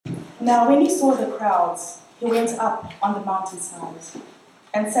Now when he saw the crowds, he went up on the mountainside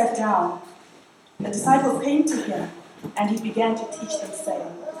and sat down. The disciples came to him, and he began to teach them,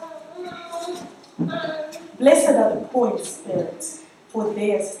 saying, Blessed are the poor in spirit, for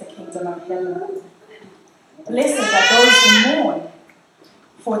theirs is the kingdom of heaven. Blessed are those who mourn,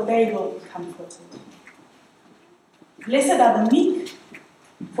 for they will be comforted. Blessed are the meek,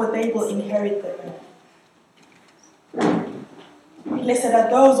 for they will inherit the earth. Blessed are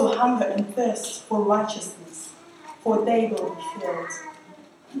those who hunger and thirst for righteousness, for they will be filled.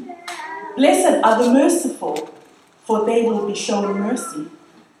 Blessed are the merciful, for they will be shown mercy.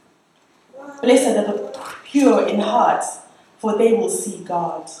 Blessed are the pure in heart, for they will see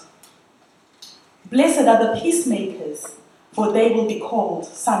God. Blessed are the peacemakers, for they will be called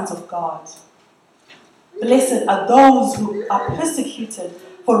sons of God. Blessed are those who are persecuted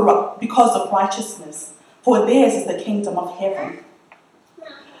because of righteousness, for theirs is the kingdom of heaven.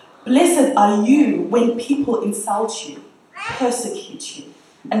 Blessed are you when people insult you, persecute you,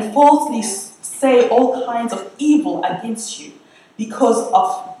 and falsely say all kinds of evil against you because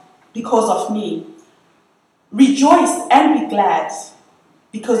of me. Rejoice and be glad,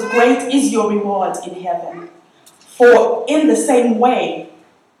 because great is your reward in heaven. For in the same way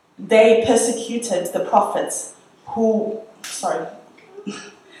they persecuted the prophets who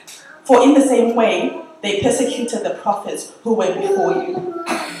were before you.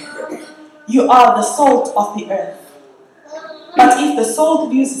 You are the salt of the earth. But if the salt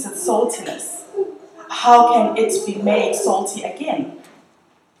loses its saltiness, how can it be made salty again?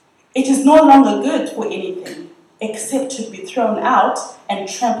 It is no longer good for anything except to be thrown out and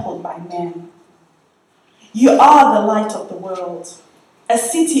trampled by men. You are the light of the world. A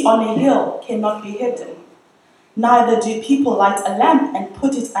city on a hill cannot be hidden. Neither do people light a lamp and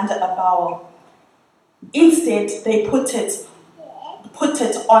put it under a bowl. Instead, they put it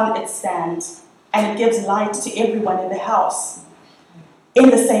on its stand, and it gives light to everyone in the house. In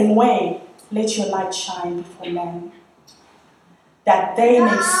the same way, let your light shine before men, that they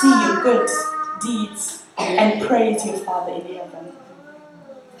may see your good deeds and praise your Father in heaven.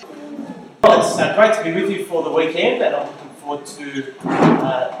 Well, it's great to be with you for the weekend, and I'm looking forward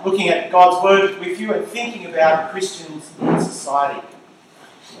to looking at God's Word with you and thinking about Christians in society.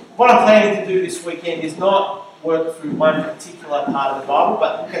 What I'm planning to do this weekend is not work through one particular part of the Bible,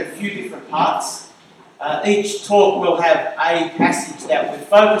 but look at a few different parts. Each talk will have a passage that we're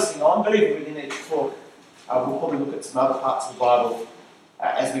focusing on, but even within each talk, we'll probably look at some other parts of the Bible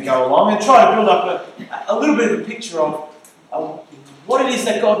as we go along and try to build up a little bit of a picture of what it is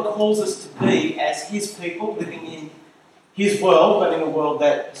that God calls us to be as His people, living in His world, but in a world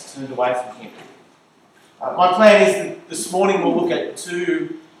that is turned away from Him. My plan is that this morning we'll look at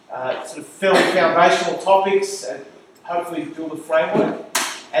two sort of fairly foundational topics and hopefully build a framework.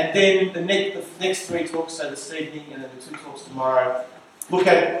 And then the next three talks, so this evening and then the two talks tomorrow, look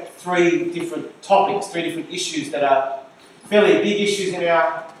at three different topics, three different issues that are fairly big issues in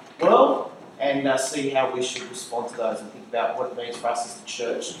our world, and see how we should respond to those and think about what it means for us as the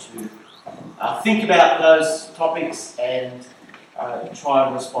church to think about those topics and try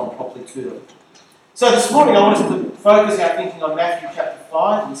and respond properly to them. So this morning I want us to focus our thinking on Matthew chapter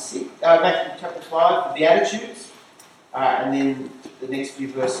 5 and 6, Matthew chapter 5, the Beatitudes, and then the next few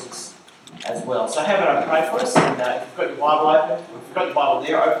verses as well. So how about I pray for us, and if you've got your Bible open, if you've got your Bible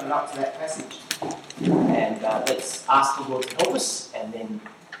there, open it up to that passage, and let's ask the Lord to help us, and then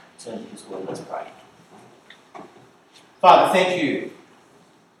turn to His Word. Let's pray. Father, thank you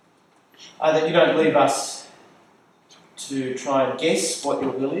that you don't leave us to try and guess what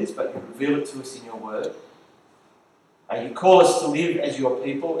your will is, but you reveal it to us in your Word. You call us to live as your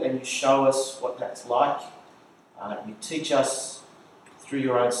people, and you show us what that's like. You teach us through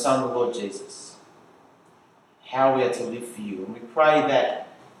your own Son, the Lord Jesus, how we are to live for you. And we pray that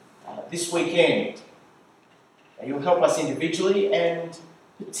this weekend you'll help us individually and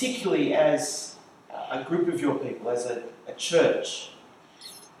particularly as a group of your people, as a church,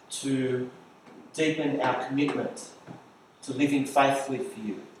 to deepen our commitment to living faithfully for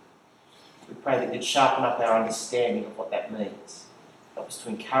you. We pray that you'd sharpen up our understanding of what that means. Help us to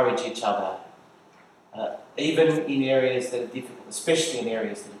encourage each other, even in areas that are difficult, especially in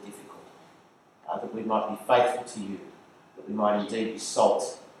areas that are difficult, that we might be faithful to you, that we might indeed be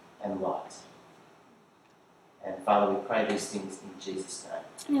salt and light. And Father, we pray these things in Jesus'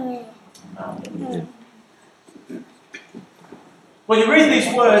 name. Amen. Well, you read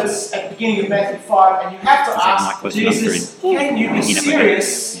these words at the beginning of Matthew 5 and you have to ask Jesus, can you be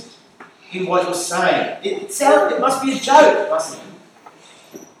serious in what you're saying? It must be a joke, mustn't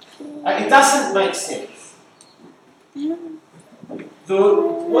it? It doesn't make sense. The the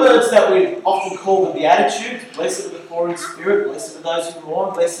words that we often call the Beatitudes, blessed are the poor in spirit, blessed are those who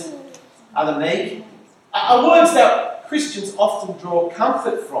mourn, blessed are the meek, are words that Christians often draw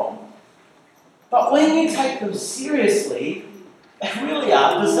comfort from. But when you take them seriously, they really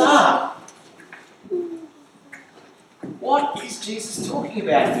are bizarre. What is Jesus talking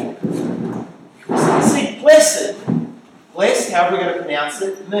about here? See, blessed, however we're going to pronounce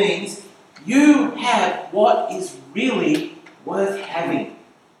it, means you have what is really worth having.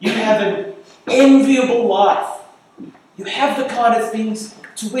 You have an enviable life. You have the kind of things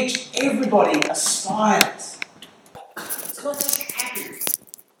to which everybody aspires. It's not just happy.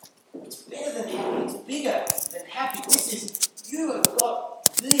 It's better than happy. It's bigger than happy. This is, you have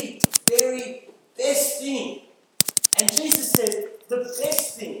got the very best thing. And Jesus said the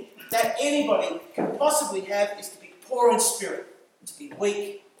best thing that anybody can possibly have is to be poor in spirit, to be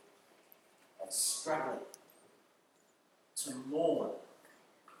weak and struggling, to mourn,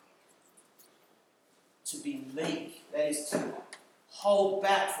 to be meek, that is to hold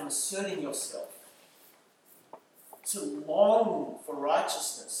back from asserting yourself, to long for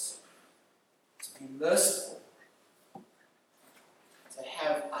righteousness, to be merciful, to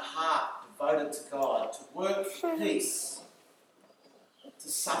have a heart devoted to God, to work for peace, to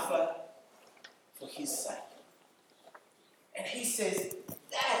suffer for His sake. And He says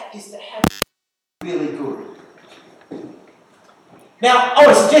that is to have really good. Now, I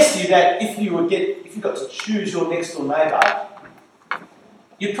would suggest to you that if you got to choose your next door neighbour,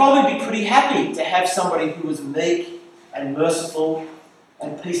 you'd probably be pretty happy to have somebody who was meek and merciful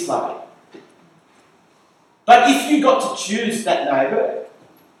and peace-loving. But if you got to choose that neighbour,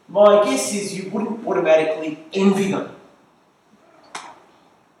 my guess is you wouldn't automatically envy them.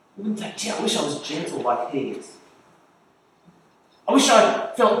 You wouldn't think, gee, I wish I was gentle like he is. I wish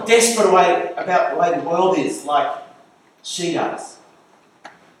I felt desperate about the way the world is like she does.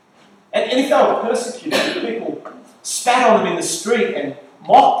 And if they were persecuted, if people spat on them in the street and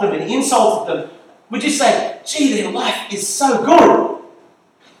mocked them and insulted them, would you say, gee, their life is so good?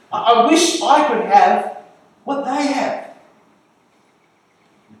 I wish I could have what they have.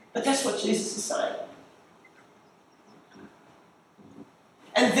 But that's what Jesus is saying.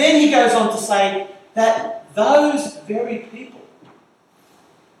 And then he goes on to say that those very people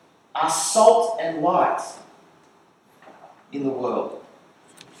are salt and light in the world.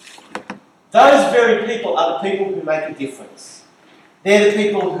 Those very people are the people who make a difference. They're the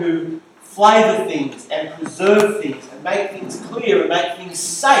people who flavour things and preserve things and make things clear and make things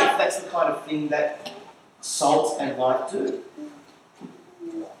safe. That's the kind of thing that salt and light do.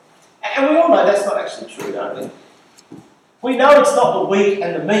 And we all know that's not actually true, don't we? We know it's not the weak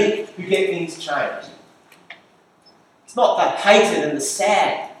and the meek who get things changed. It's not the hated and the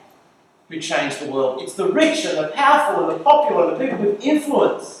sad who change the world. It's the rich and the powerful and the popular and the people with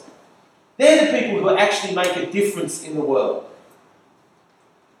influence. They're the people who actually make a difference in the world.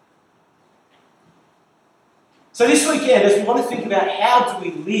 So this weekend, as we want to think about how do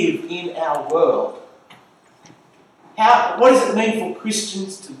we live in our world, what does it mean for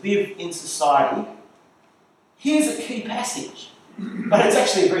Christians to live in society? Here's a key passage, but it's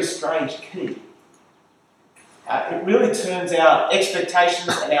actually a very strange key. It really turns our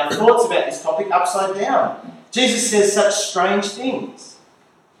expectations and our thoughts about this topic upside down. Jesus says such strange things.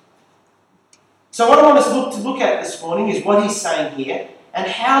 So what I want us to look at this morning is what he's saying here, and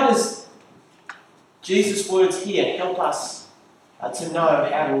how does Jesus' words here help us to know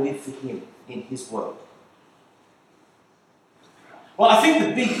how to live for him in his world. Well, I think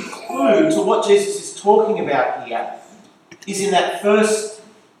the big clue to what Jesus is talking about here is in that first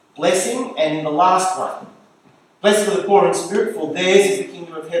blessing and in the last one. Blessed are the poor in spirit, for theirs is the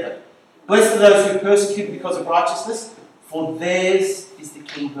kingdom of heaven. Blessed are those who are persecuted because of righteousness, for theirs is the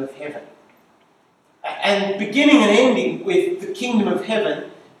kingdom of heaven. And beginning and ending with the kingdom of heaven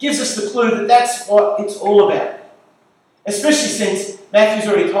gives us the clue that that's what it's all about. Especially since Matthew's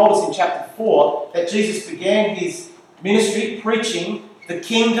already told us in chapter 4 that Jesus began his ministry preaching the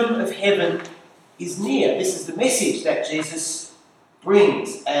kingdom of heaven is near. This is the message that Jesus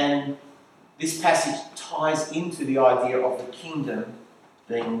brings, and this passage ties into the idea of the kingdom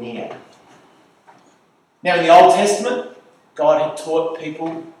being near. Now in the Old Testament, God had taught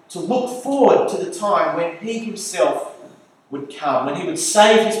people to look forward to the time when he himself would come, when he would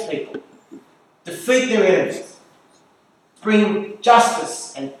save his people, defeat their enemies, bring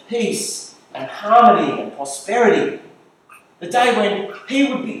justice and peace and harmony and prosperity. The day when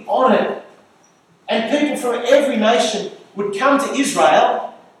he would be honoured and people from every nation would come to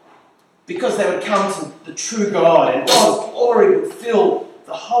Israel because they would come to the true God and God's glory would fill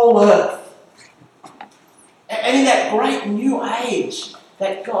the whole earth. And in that great new age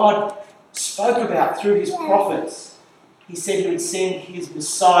that God spoke about through his prophets, he said he would send his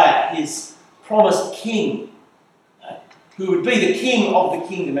Messiah, his promised king, who would be the king of the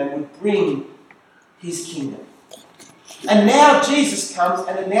kingdom and would bring his kingdom. And now Jesus comes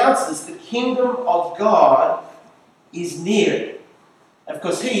and announces the kingdom of God is near. And of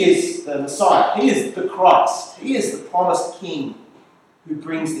course, he is the Messiah. He is the Christ. He is the promised king who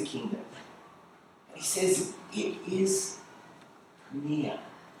brings the kingdom. And he says, it is near.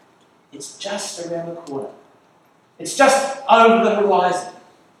 It's just around the corner. It's just over the horizon.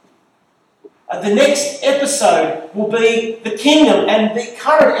 The next episode will be the kingdom, and the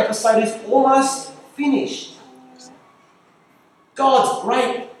current episode is almost finished. God's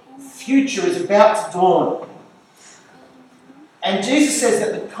great future is about to dawn. And Jesus says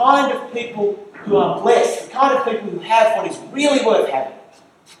that the kind of people who are blessed, the kind of people who have what is really worth having,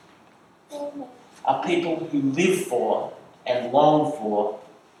 are people who live for and long for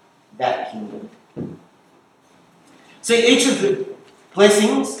that kingdom. See, each of the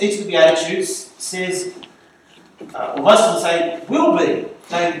blessings, each of the Beatitudes says, or most of them say, will be.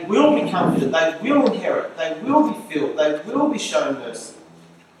 They will be comforted. They will inherit. They will be filled. They will be shown mercy.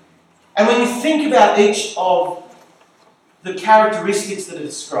 And when you think about each of the characteristics that are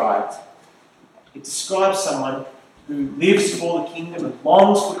described, it describes someone who lives for the kingdom and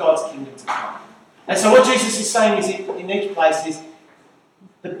longs for God's kingdom to come. And so what Jesus is saying is in each place is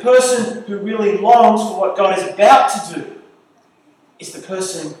the person who really longs for what God is about to do is the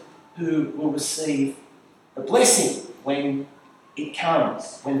person who will receive the blessing when it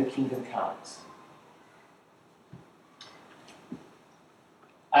comes, when the kingdom comes.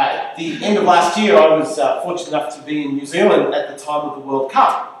 At the end of last year, I was fortunate enough to be in New Zealand at the time of the World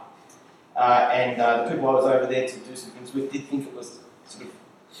Cup. And the people I was over there to do some things with did think it was sort of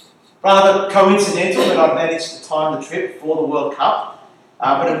rather coincidental that I'd managed to time the trip for the World Cup.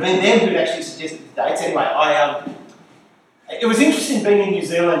 But it had been them who'd actually suggested the dates. Anyway, it was interesting being in New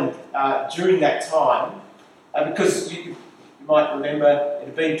Zealand during that time because you might remember it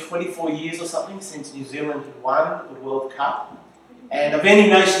had been 24 years or something since New Zealand had won the World Cup. And of any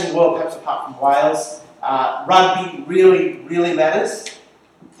nation in the world, perhaps apart from Wales, rugby really, really matters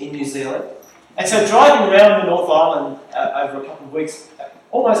in New Zealand. And so driving around the North Island over a couple of weeks,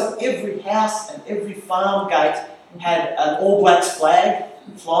 almost every house and every farm gate had an All Blacks flag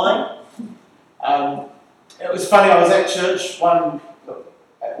flying. It was funny, I was at church on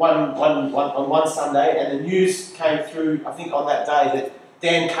one Sunday, and the news came through, I think on that day, that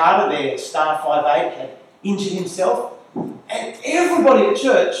Dan Carter, their star 5'8", had injured himself. And everybody at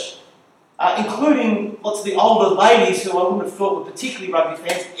church, including lots of the older ladies who I wouldn't have thought were particularly rugby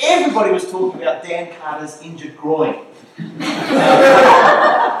fans, everybody was talking about Dan Carter's injured groin.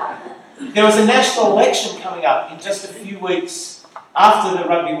 There was a national election coming up in just a few weeks after the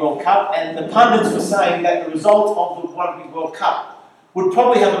Rugby World Cup, and the pundits were saying that the result of the Rugby World Cup would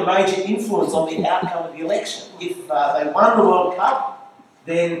probably have a major influence on the outcome of the election. If they won the World Cup,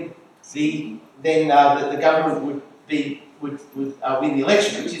 then the government would win the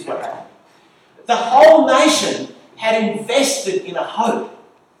election, which is what happened. The whole nation had invested in a hope.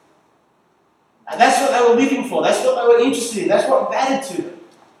 And that's what they were living for. That's what they were interested in. That's what mattered to them.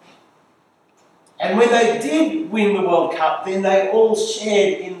 And when they did win the World Cup, then they all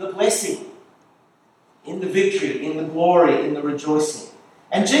shared in the blessing, in the victory, in the glory, in the rejoicing.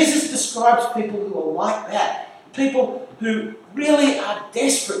 And Jesus describes people who are like that. People who really are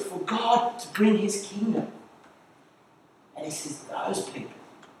desperate for God to bring his kingdom. And he says, those people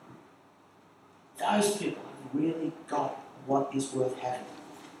have really got what is worth having.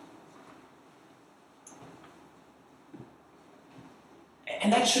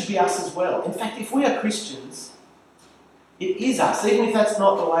 And that should be us as well. In fact, if we are Christians, it is us, even if that's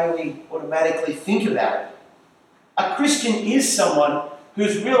not the way we automatically think about it. A Christian is someone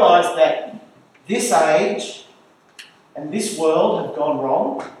who's realised that this age and this world have gone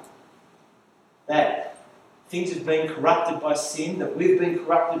wrong, that things have been corrupted by sin, that we've been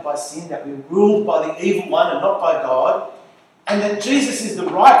corrupted by sin, that we're ruled by the evil one and not by God, and that Jesus is the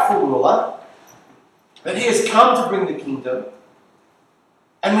rightful ruler, that he has come to bring the kingdom,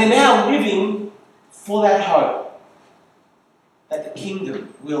 and we're now living for that hope, that the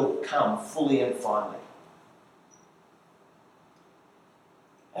kingdom will come fully and finally.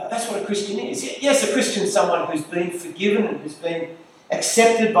 That's what a Christian is. Yes, a Christian is someone who's been forgiven and who's been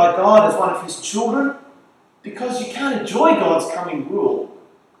accepted by God as one of his children, because you can't enjoy God's coming rule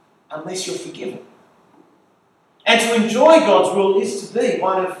unless you're forgiven. And to enjoy God's rule is to be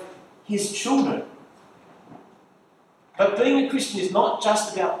one of his children. But being a Christian is not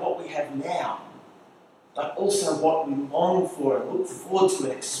just about what we have now. but also what we long for and look forward to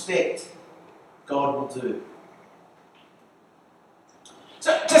and expect God will do.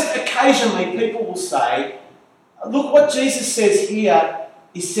 So just occasionally people will say, look, what Jesus says here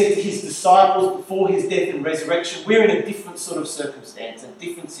is said to his disciples before his death and resurrection. We're in a different sort of circumstance, a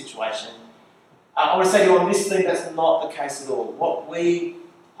different situation. I want to say to you on this thing, that's not the case at all.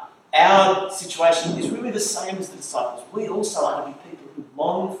 Our situation is really the same as the disciples. We also are to be people who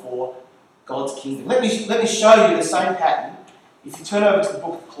long for God's kingdom. Let me show you the same pattern if you turn over to the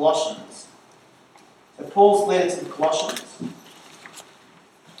book of Colossians. So Paul's letter to the Colossians.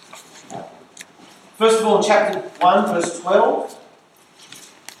 First of all, in chapter 1, verse 12.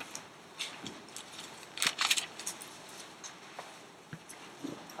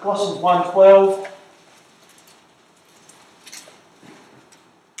 Colossians 1:12.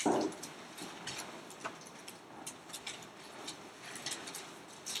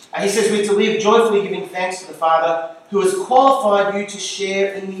 He says we're to live joyfully giving thanks to the Father who has qualified you to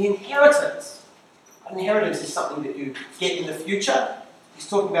share in the inheritance. An inheritance is something that you get in the future. He's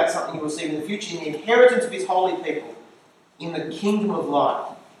talking about something you will receive in the future, in the inheritance of his holy people, in the kingdom of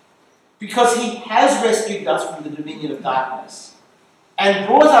light. Because he has rescued us from the dominion of darkness and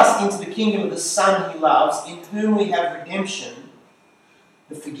brought us into the kingdom of the Son he loves, in whom we have redemption,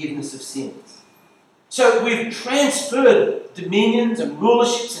 the forgiveness of sins. So we've transferred dominions and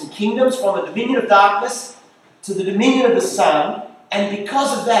rulerships and kingdoms from the dominion of darkness to the dominion of the Son, and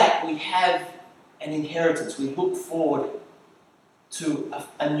because of that we have an inheritance. We look forward to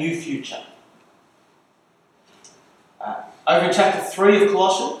a new future. Over in chapter 3 of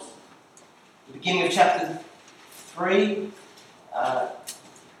Colossians, the beginning of chapter 3, a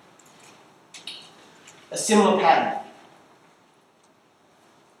similar pattern.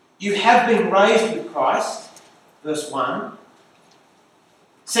 You have been raised with Christ, verse 1.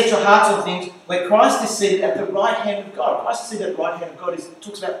 Set your hearts on things where Christ is seated at the right hand of God. Christ is seated at the right hand of God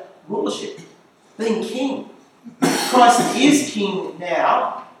talks about rulership, being king. Christ is king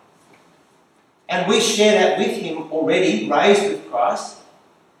now, and we share that with him already, raised with Christ.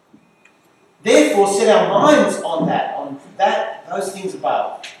 Therefore, set our minds on those things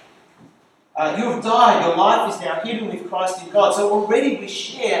above. You have died, your life is now hidden with Christ in God. So already we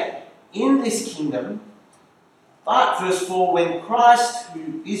share in this kingdom. But, verse 4, when Christ,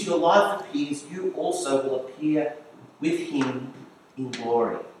 who is your life, appears, you also will appear with him in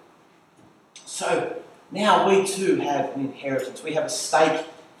glory. So now we too have an inheritance. We have a stake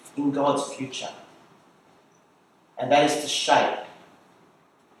in God's future. And that is to shape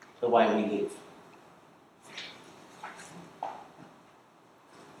the way we live.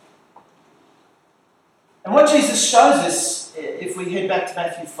 And what Jesus shows us, if we head back to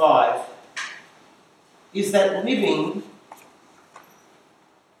Matthew 5, is that living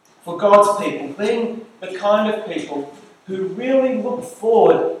for God's people, being the kind of people who really look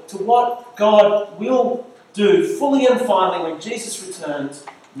forward to what God will do fully and finally when Jesus returns,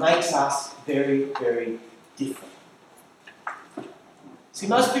 makes us very, very different. See,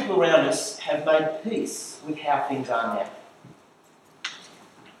 most people around us have made peace with how things are now.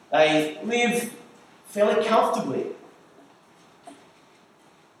 They live fairly comfortably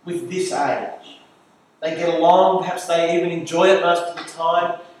with this age. They get along, perhaps they even enjoy it most of the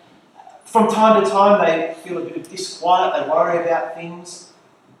time. From time to time they feel a bit of disquiet, they worry about things.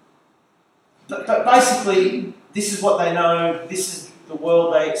 But basically, this is what they know, this is the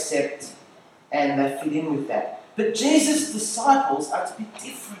world they accept, and they fit in with that. But Jesus' disciples are to be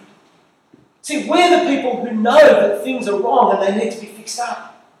different. See, we're the people who know that things are wrong and they need to be fixed up.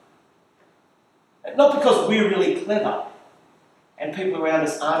 Not because we're really clever and people around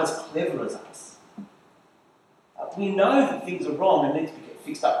us aren't as clever as us. We know that things are wrong and need to be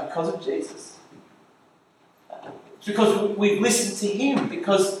fixed up because of Jesus. It's because we've listened to him,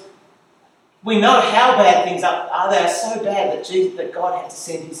 because we know how bad things are. They are so bad that God had to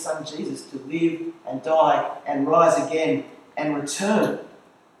send his son Jesus to live and die and rise again and return.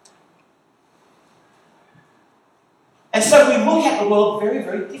 And so we look at the world very,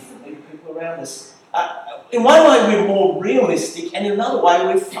 very differently to people around us. In one way, we're more realistic, and in another way,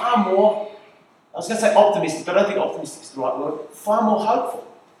 we're far more, I was going to say optimistic, but I don't think optimistic is the right word, far more hopeful.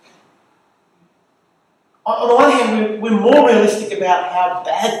 On the one hand, we're more realistic about how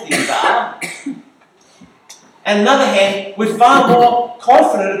bad things are, and on the other hand, we're far more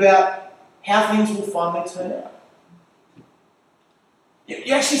confident about how things will finally turn out.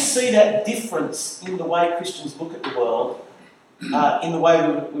 You actually see that difference in the way Christians look at the world, in the way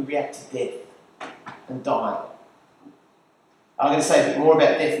we react to death and dying. I'm going to say a bit more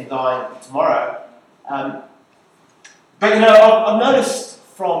about death and dying tomorrow. But I've noticed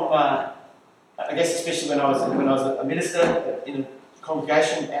from I guess especially when I was a minister in a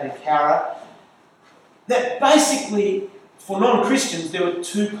congregation out in Cowra, that basically for non-Christians there were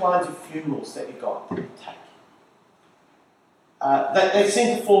two kinds of funerals that you got to take. They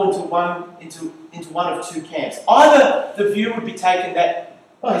seem to fall into one of two camps. Either the view would be taken that,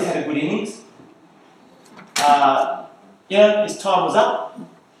 oh, he's had a good innings. His time was up.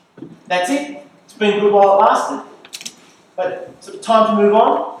 That's it. It's been good while it lasted. But it's time to move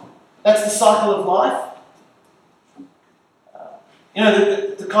on. That's the cycle of life.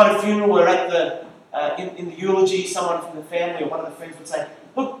 The kind of funeral where at the in the eulogy, someone from the family or one of the friends would say,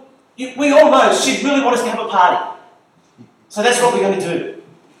 look, we all know she'd really want us to have a party. So that's what we're going to do.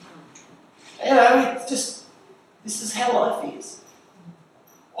 It's just, this is how life is.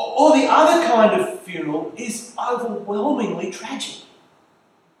 Or the other kind of funeral is overwhelmingly tragic.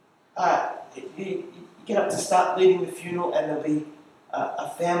 You get up to start leading the funeral and there'll be a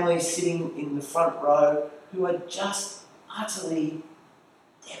family sitting in the front row who are just utterly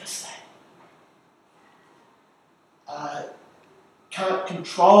devastated. Can't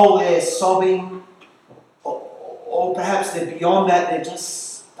control their sobbing, or perhaps they're beyond that, they're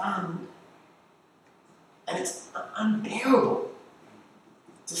just stunned. And it's unbearable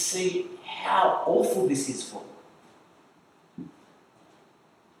to see how awful this is for them.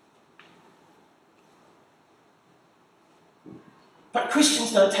 But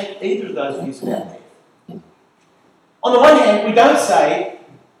Christians don't take either of those views about death. On the one hand, we don't say,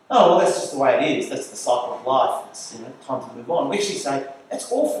 oh, well, that's just the way it is. That's the cycle of life. It's time to move on. We actually say, that's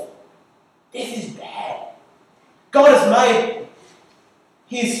awful. Death is bad. God has made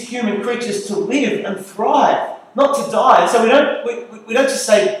his human creatures to live and thrive, not to die. And so we don't just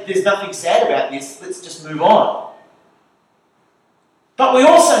say there's nothing sad about this, let's just move on. But we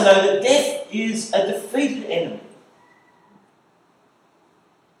also know that death is a defeated enemy.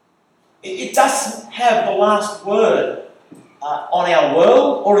 It doesn't have the last word on our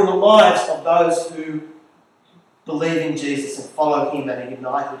world or in the lives of those who believe in Jesus and follow him and are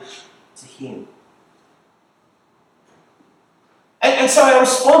united to him. And so our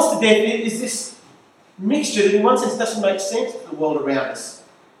response to death is this mixture that in one sense doesn't make sense to the world around us.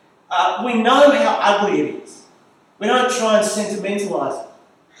 We know how ugly it is. We don't try and sentimentalise it.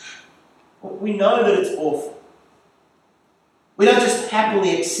 We know that it's awful. We don't just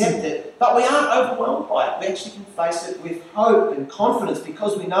happily accept it, but we aren't overwhelmed by it. We actually can face it with hope and confidence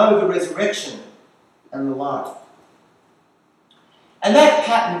because we know the resurrection and the life. And that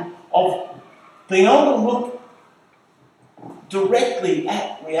pattern of being able to look directly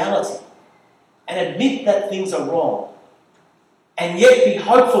at reality and admit that things are wrong and yet be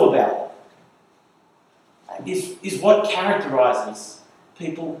hopeful about it is what characterises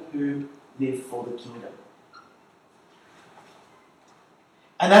people who live for the kingdom.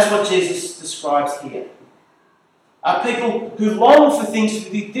 And that's what Jesus describes here. People who long for things to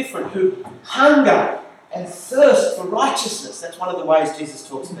be different, who hunger and thirst for righteousness. That's one of the ways Jesus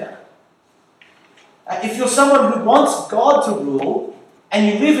talks about it. If you're someone who wants God to rule, and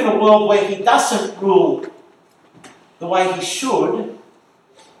you live in a world where he doesn't rule the way he should,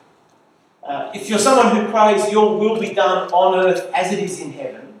 if you're someone who prays, your will be done on earth as it is in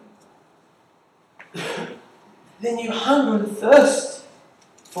heaven, then you hunger and thirst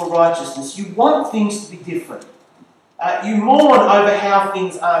for righteousness. You want things to be different. You mourn over how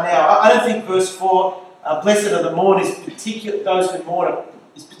things are now. I don't think verse 4, blessed are the mourn, those who mourn,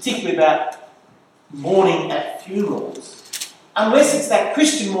 is particularly about mourning at funerals. Unless it's that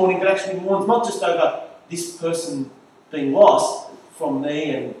Christian mourning that actually mourns not just over this person being lost from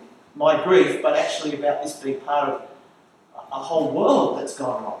me and my grief, but actually about this being part of a whole world that's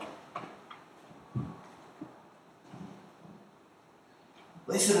gone wrong.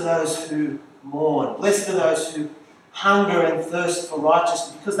 Blessed are those who mourn. Blessed are those who hunger and thirst for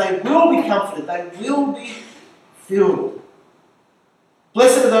righteousness, because they will be comforted. They will be filled.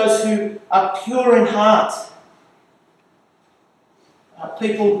 Blessed are those who are pure in heart.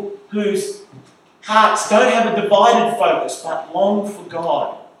 People whose hearts don't have a divided focus, but long for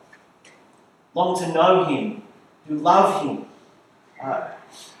God. Long to know him, who love him,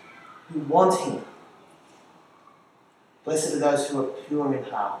 who want him. Blessed are those who are pure in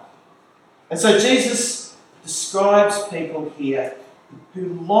heart. And so Jesus describes people here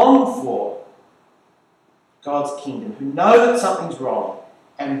who long for God's kingdom, who know that something's wrong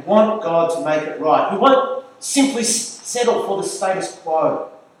and want God to make it right, who won't simply settle for the status quo.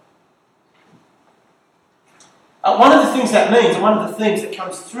 One of the things that means, and one of the themes that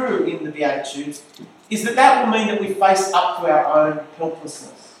comes through in the Beatitudes, is that will mean that we face up to our own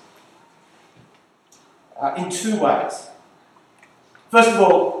helplessness in two ways. First of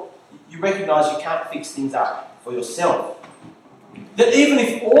all, you recognise you can't fix things up for yourself. That even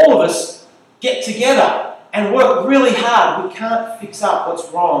if all of us get together and work really hard, we can't fix up what's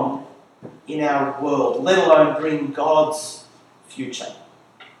wrong in our world, let alone bring God's future.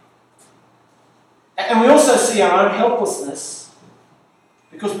 And we also see our own helplessness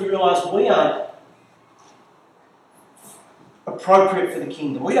because we realise we aren't appropriate for the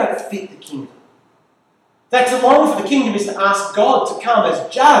kingdom. We don't fit the kingdom. That to long for the kingdom is to ask God to come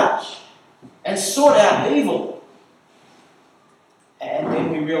as judge and sort out evil. And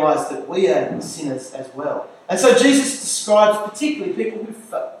then we realise that we are sinners as well. And so Jesus describes particularly people who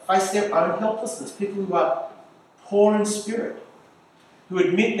face their own helplessness, people who are poor in spirit, who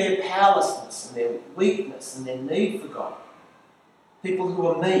admit their powerlessness and their weakness and their need for God. People who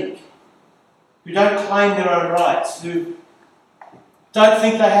are meek, who don't claim their own rights, who don't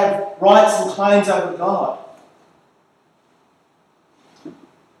think they have rights and claims over God.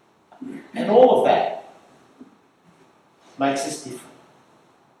 And all of that makes us different.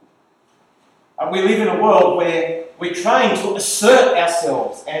 And we live in a world where we're trained to assert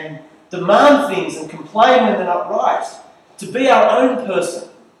ourselves and demand things and complain when they're not right, to be our own person.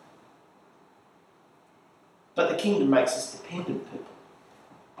 But the kingdom makes us dependent people.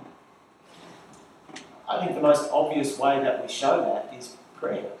 I think the most obvious way that we show that is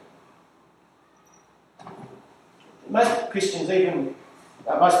prayer. Most Christians,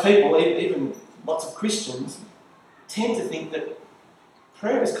 most people, even lots of Christians, tend to think that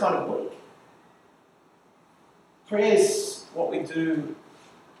prayer is kind of weak. Prayer is what we do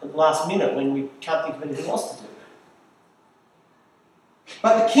at the last minute when we can't think of anything else to do.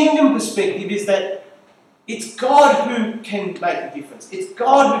 But the kingdom perspective is that it's God who can make the difference. It's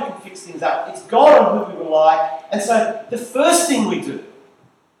God who can fix things up. It's God on whom we rely. And so the first thing we do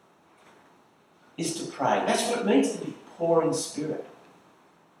is to pray. That's what it means to be poor in spirit.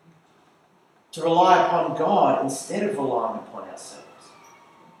 To rely upon God instead of relying upon ourselves.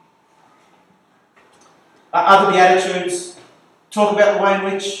 Other Beatitudes talk about the way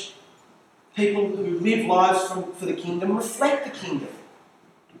in which people who live lives for the kingdom reflect the kingdom.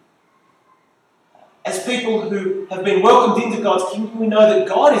 As people who have been welcomed into God's kingdom, we know that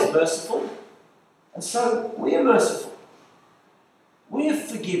God is merciful, and so we are merciful. We are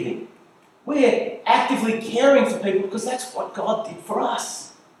forgiving. We are actively caring for people because that's what God did for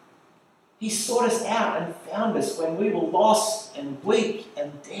us. He sought us out and found us when we were lost and weak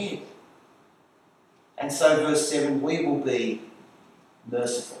and dead. And so, verse 7, we will be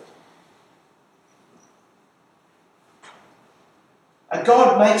merciful. And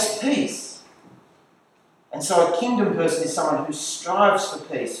God makes peace. And so a kingdom person is someone who strives for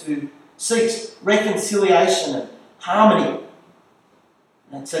peace, who seeks reconciliation and harmony.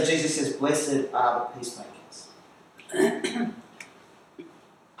 And so Jesus says, blessed are the peacemakers.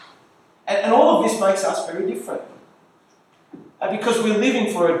 And all of this makes us very different. Because we're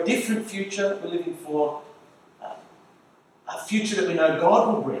living for a different future. We're living for a future that we know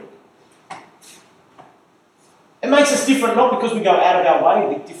God will bring. It makes us different not because we go out of our way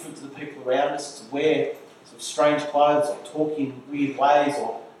to be different to the people around us, to wear sort of strange clothes or talk in weird ways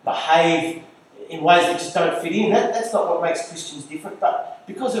or behave in ways that just don't fit in. That's not what makes Christians different, but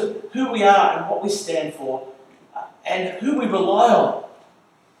because of who we are and what we stand for and who we rely on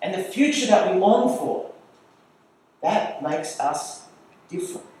and the future that we long for. That makes us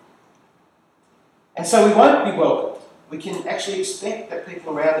different. And so we won't be welcomed. We can actually expect that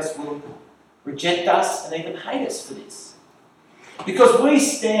people around us will reject us and even hate us for this. Because we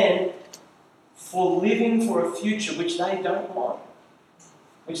stand for living for a future which they don't want,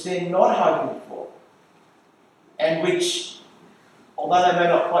 which they're not hoping for, and which, although they may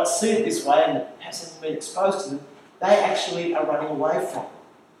not quite see it this way and perhaps hasn't been exposed to them, they actually are running away from.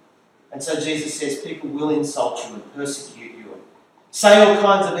 And so Jesus says people will insult you and persecute you and say all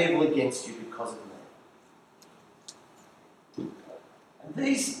kinds of evil against you because of me. And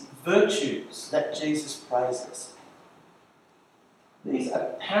these virtues that Jesus praises, these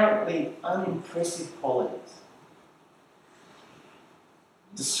apparently unimpressive qualities,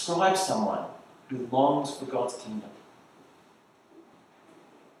 describe someone who longs for God's kingdom.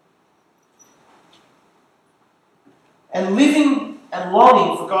 And living and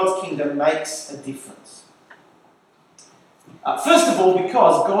longing for God's kingdom makes a difference. First of all,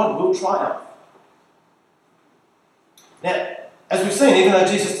 because God will triumph. Now, as we've seen, even though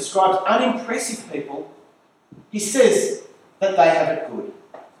Jesus describes unimpressive people, he says that they have it good.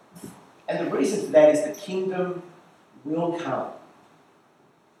 And the reason for that is the kingdom will come.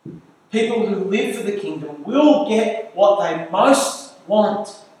 People who live for the kingdom will get what they most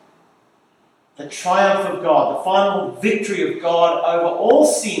want. the triumph of God, the final victory of God over all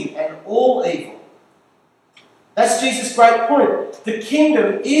sin and all evil. That's Jesus' great point. The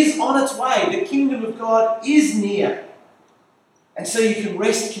kingdom is on its way. The kingdom of God is near. And so you can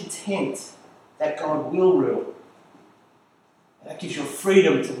rest content that God will rule. And that gives you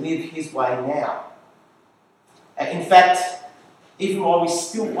freedom to live his way now. In fact, even while we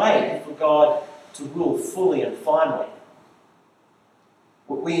still wait for God to rule fully and finally,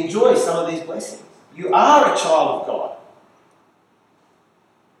 we enjoy some of these blessings. You are a child of God.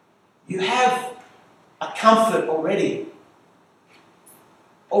 You have a comfort already.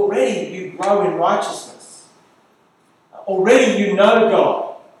 Already you grow in righteousness. Already you know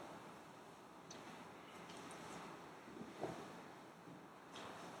God.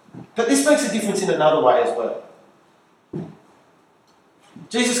 But this makes a difference in another way as well.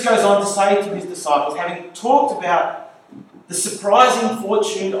 Jesus goes on to say to his disciples, having talked about the surprising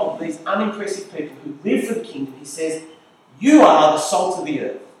fortune of these unimpressive people who live for the kingdom, he says, you are the salt of the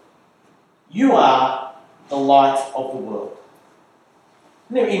earth. You are the light of the world.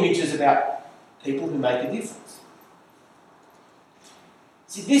 And there are images about people who make a difference.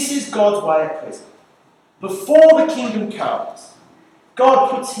 See, this is God's way at present. Before the kingdom comes,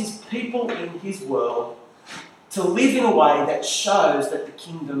 God puts his people in his world to live in a way that shows that the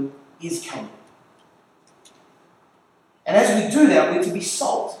kingdom is coming. And as we do that, we're to be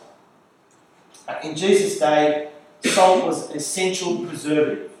salt. In Jesus' day, salt was an essential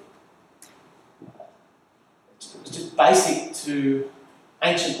preservative. It was just basic to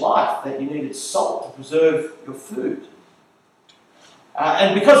ancient life that you needed salt to preserve your food.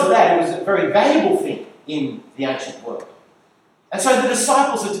 And because of that, it was a very valuable thing in the ancient world. And so the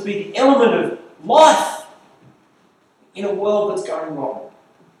disciples are to be the element of life in a world that's going wrong.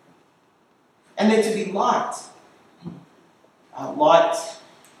 And they're to be light. Light,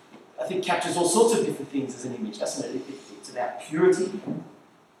 I think, captures all sorts of different things as an image, doesn't it? It's about purity.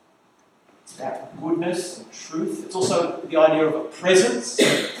 It's about goodness and truth. It's also the idea of a presence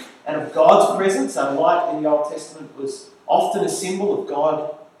and of God's presence. And light in the Old Testament was often a symbol of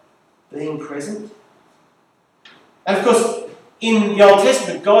God being present. And of course, in the Old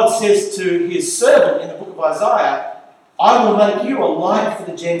Testament, God says to his servant in the book of Isaiah, I will make you a light for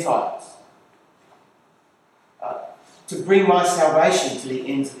the Gentiles, to bring my salvation to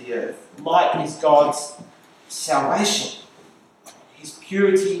the ends of the earth. Light is God's salvation, his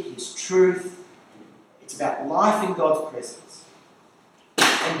purity, his truth. It's about life in God's presence.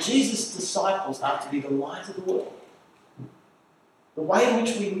 And Jesus' disciples are to be the light of the world. The way in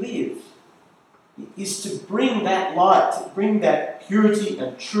which we live is to bring that light, to bring that purity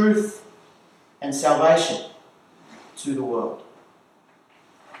and truth and salvation to the world.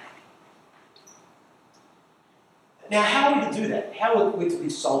 Now, how are we to do that? How are we to be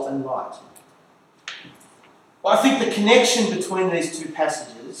salt and light? Well, I think the connection between these two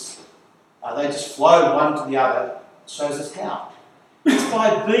passages, they just flow one to the other, shows us how. It's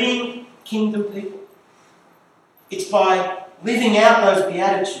by being kingdom people. It's by living out those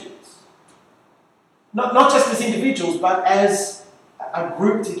beatitudes. Not just as individuals, but as a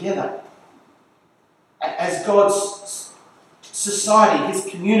group together. As God's society, his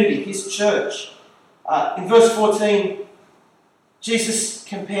community, his church. In verse 14, Jesus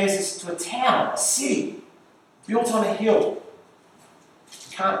compares us to a town, a city, built on a hill.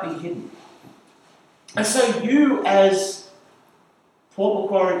 Can't be hidden. And so you as Port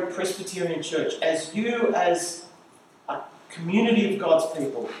Macquarie Presbyterian Church, as you as a community of God's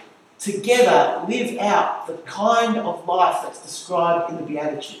people, together live out the kind of life that's described in the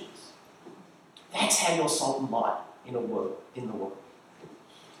Beatitudes. That's how you're salt and light in the world.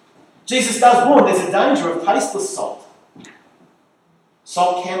 Jesus does warn there's a danger of tasteless salt.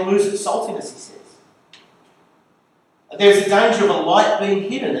 Salt can lose its saltiness, he says. There's a danger of a light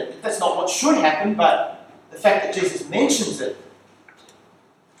being hidden. That's not what should happen, but the fact that Jesus mentions it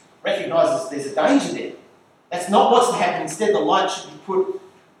recognises there's a danger there. That's not what's to happen. Instead, the light should be put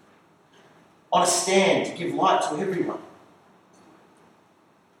on a stand to give light to everyone.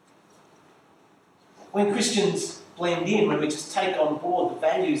 When Christians blend in, when we just take on board the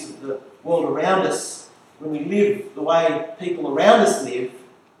values of the world around us, when we live the way people around us live,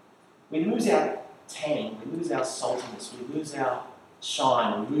 we lose our tang, we lose our saltiness, we lose our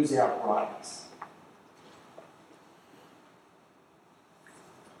shine, we lose our brightness.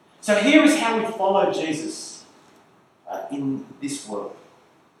 So here is how we follow Jesus in this world.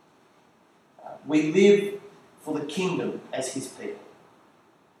 We live for the kingdom as his people.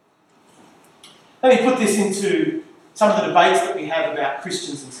 Let me put this into some of the debates that we have about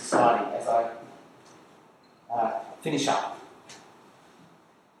Christians in society as I finish up.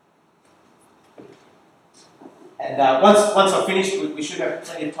 And once I finish, we should have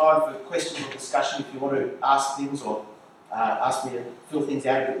plenty of time for questions or discussion if you want to ask things or ask me to fill things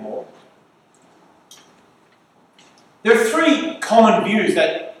out a bit more. There are three common views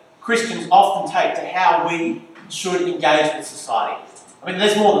that Christians often take to how we should engage with society. I mean,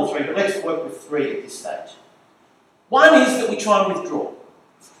 there's more than three, but let's work with three at this stage. One is that we try and withdraw.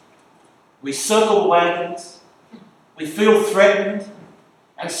 We circle the wagons, we feel threatened,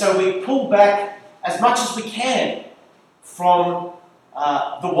 and so we pull back as much as we can from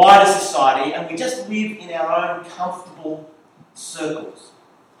the wider society, and we just live in our own comfortable circles.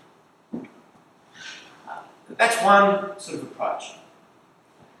 That's one sort of approach.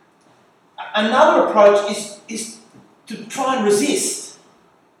 Another approach is to try and resist.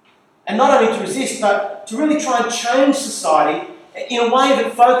 And not only to resist, but to really try and change society in a way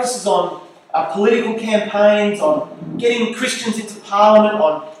that focuses on political campaigns, on getting Christians into Parliament,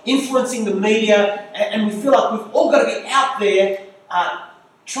 on influencing the media, and we feel like we've all got to be out there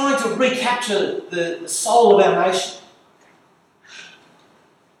trying to recapture the soul of our nation.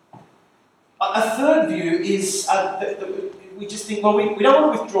 A third view is that we just think, well, we don't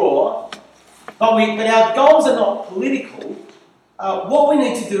want to withdraw, but our goals are not political. What we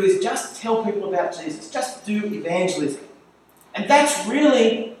need to do is just tell people about Jesus, just do evangelism. And that's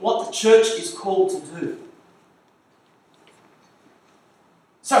really what the church is called to do.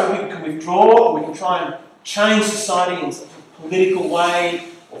 So we can withdraw, or we can try and change society in such a political way,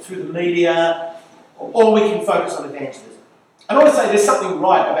 or through the media, or we can focus on evangelism. And I want to say there's something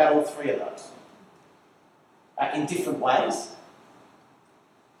right about all three of those, in different ways.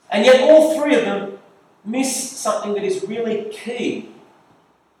 And yet all three of them miss something that is really key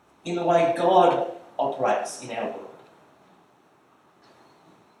in the way God operates in our world.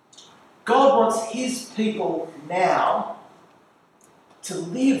 God wants his people now to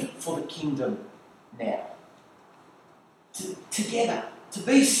live for the kingdom now. Together. To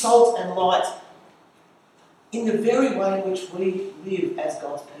be salt and light in the very way in which we live as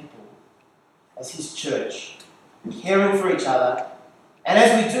God's people, as his church, caring for each other, and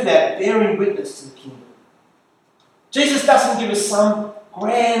as we do that, bearing witness to the kingdom. Jesus doesn't give us some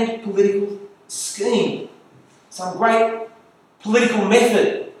grand political scheme, some great political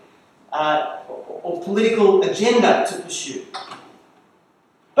method, or political agenda to pursue.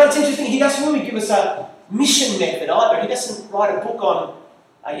 But it's interesting, he doesn't really give us a mission method either. He doesn't write a book on,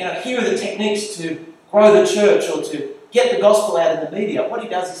 here are the techniques to grow the church or to get the gospel out in the media. What he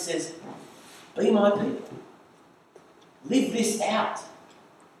does, he says, be my people. Live this out.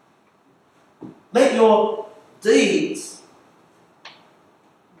 Let your deeds,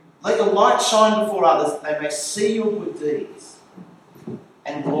 let your light shine before others, that they may see your good deeds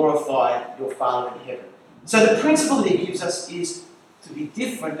and glorify your Father in heaven. So the principle that he gives us is to be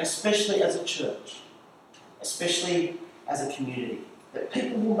different, especially as a church, especially as a community. That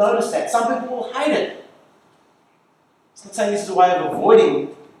people will notice that. Some people will hate it. It's not saying this is a way of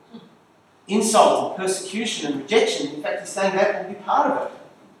avoiding insult and persecution and rejection. In fact, he's saying that will be part of it.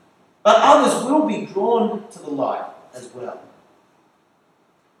 But others will be drawn to the light as well.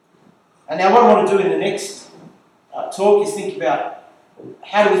 And now what I want to do in the next talk is think about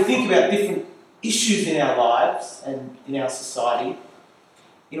how do we think about different issues in our lives and in our society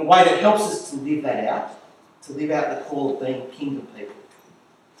in a way that helps us to live that out, to live out the call of being kingdom people.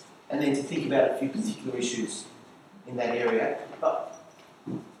 And then to think about a few particular issues in that area. But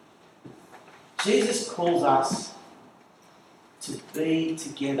Jesus calls us to be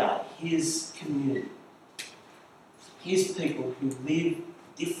together, his community, his people who live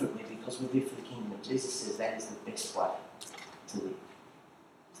differently because we live for the kingdom. And Jesus says that is the best way to live.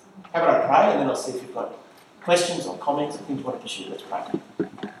 How about I pray, and then I'll see if you've got questions or comments or things you want to pursue. Let's pray.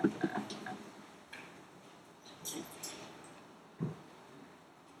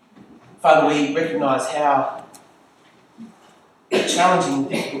 Father, we recognise how challenging and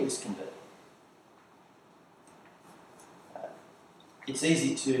difficult this can be. It's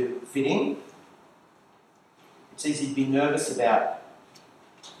easy to fit in. It's easy to be nervous about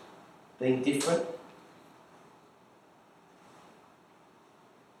being different.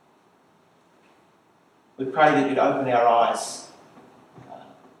 We pray that you'd open our eyes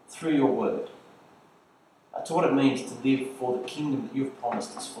through your word to what it means to live for the kingdom that you've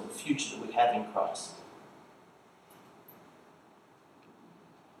promised us, for the future that we have in Christ.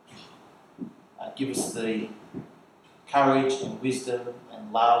 Give us the courage and wisdom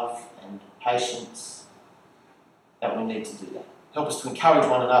and love and patience that we need to do that. Help us to encourage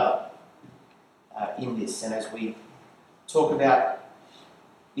one another in this. And as we talk about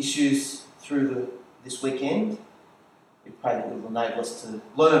issues through this weekend, we pray that it will enable us to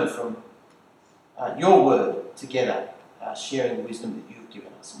learn from your word together, sharing the wisdom that you've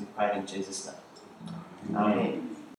given us. And we pray it in Jesus' name. Amen.